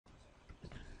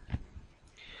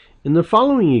In the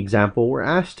following example, we're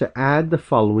asked to add the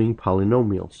following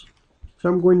polynomials. So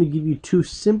I'm going to give you two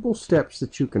simple steps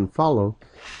that you can follow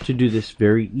to do this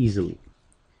very easily.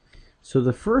 So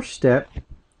the first step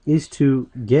is to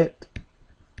get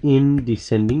in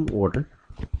descending order.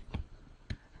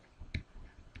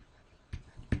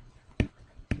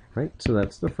 Right, so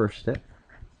that's the first step.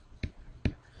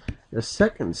 The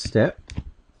second step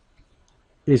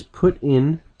is put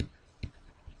in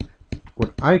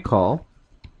what I call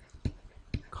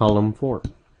column form.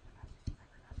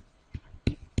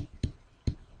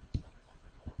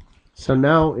 So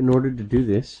now, in order to do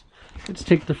this, let's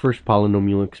take the first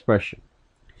polynomial expression.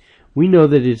 We know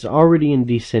that it's already in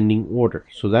descending order,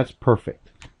 so that's perfect.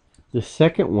 The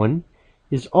second one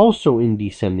is also in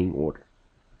descending order.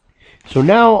 So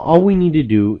now all we need to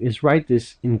do is write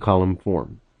this in column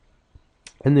form.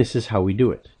 And this is how we do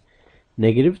it.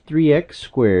 Negative 3x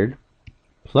squared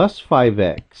plus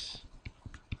 5x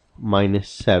minus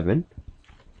 7.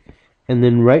 And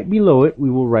then right below it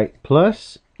we will write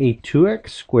plus a 2x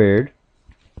squared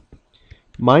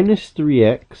minus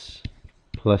 3x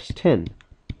plus 10.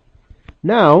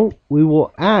 Now we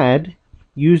will add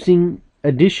using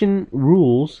addition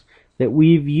rules that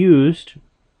we've used.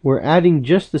 We're adding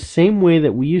just the same way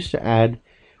that we used to add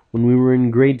when we were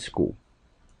in grade school,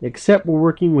 except we're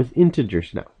working with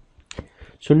integers now.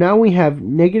 So now we have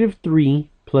negative 3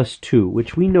 plus 2,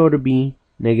 which we know to be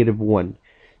negative 1.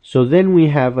 So then we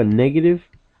have a negative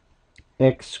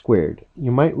x squared.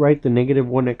 You might write the negative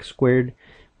 1x squared,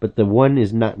 but the 1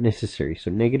 is not necessary,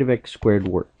 so negative x squared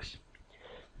works.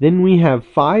 Then we have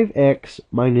 5x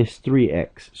minus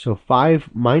 3x. So 5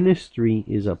 minus 3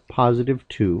 is a positive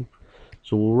 2.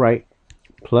 So we'll write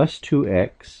plus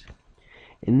 2x.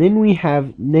 And then we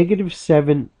have negative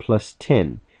 7 plus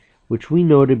 10, which we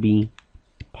know to be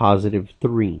positive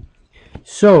 3.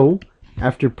 So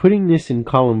after putting this in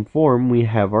column form, we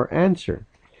have our answer.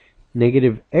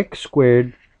 Negative x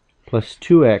squared plus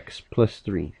 2x plus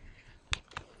 3.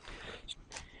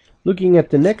 Looking at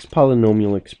the next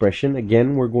polynomial expression,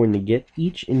 again we're going to get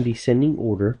each in descending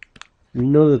order. We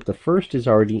know that the first is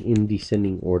already in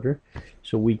descending order,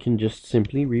 so we can just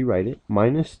simply rewrite it.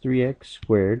 Minus 3x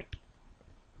squared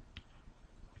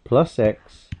plus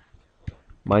x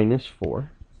minus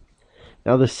 4.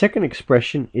 Now the second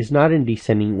expression is not in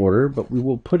descending order, but we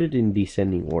will put it in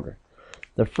descending order.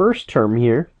 The first term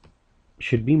here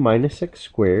should be minus x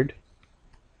squared,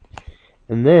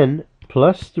 and then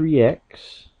plus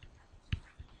 3x,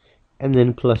 and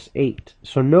then plus 8.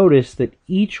 So notice that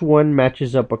each one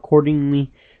matches up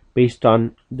accordingly based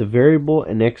on the variable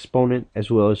and exponent as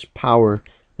well as power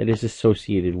that is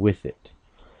associated with it.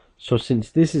 So since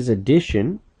this is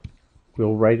addition,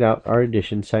 we'll write out our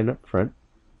addition sign up front.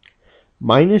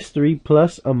 Minus 3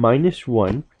 plus a minus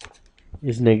 1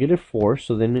 is negative 4,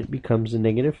 so then it becomes a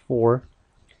negative 4x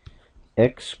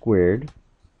squared.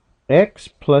 X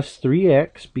plus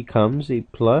 3x becomes a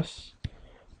plus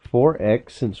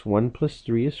 4x, since 1 plus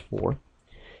 3 is 4.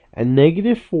 And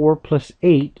negative 4 plus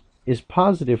 8 is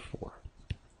positive 4.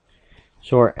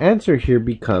 So our answer here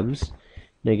becomes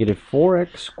negative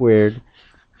 4x squared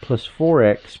plus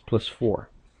 4x plus 4.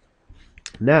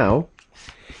 Now,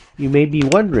 you may be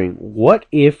wondering, what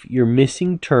if you're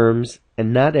missing terms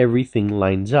and not everything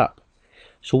lines up?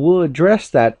 So we'll address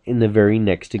that in the very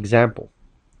next example.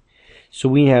 So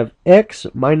we have x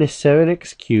minus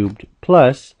 7x cubed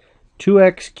plus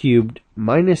 2x cubed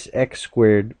minus x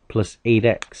squared plus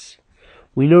 8x.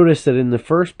 We notice that in the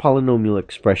first polynomial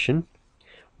expression,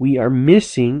 we are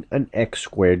missing an x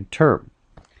squared term.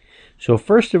 So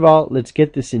first of all, let's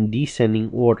get this in descending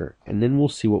order, and then we'll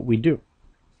see what we do.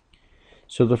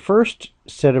 So the first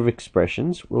set of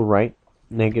expressions, we'll write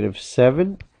negative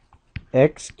 7x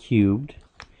cubed,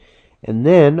 and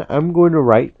then I'm going to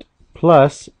write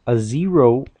plus a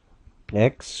 0x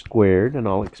squared, and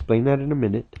I'll explain that in a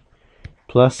minute,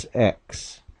 plus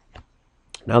x.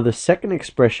 Now the second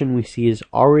expression we see is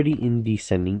already in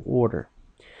descending order.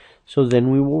 So then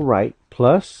we will write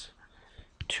plus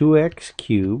 2x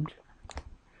cubed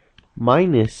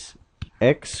minus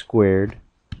x squared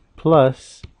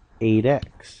plus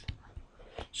 8x.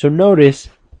 So notice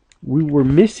we were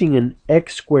missing an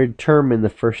x squared term in the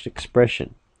first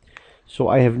expression. So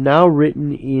I have now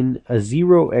written in a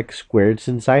 0x squared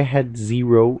since I had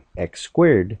 0x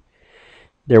squared.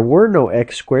 There were no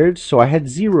x squared, so I had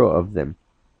 0 of them.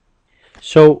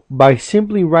 So by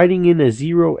simply writing in a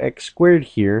 0x squared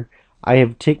here, I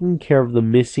have taken care of the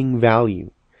missing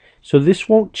value. So this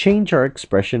won't change our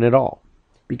expression at all,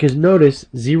 because notice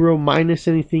 0 minus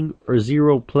anything or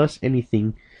 0 plus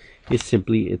anything is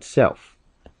simply itself.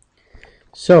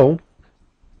 So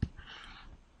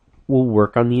we'll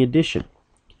work on the addition.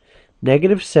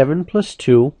 Negative 7 plus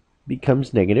 2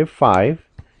 becomes negative 5.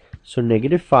 So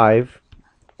negative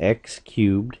 5x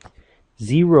cubed.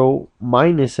 0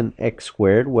 minus an x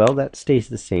squared, well, that stays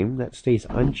the same. That stays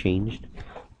unchanged.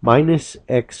 Minus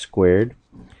x squared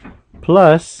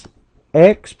plus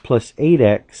x plus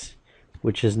 8x,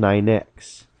 which is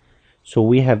 9x. So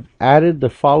we have added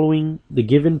the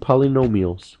given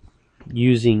polynomials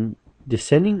using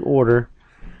descending order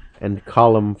and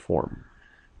column form.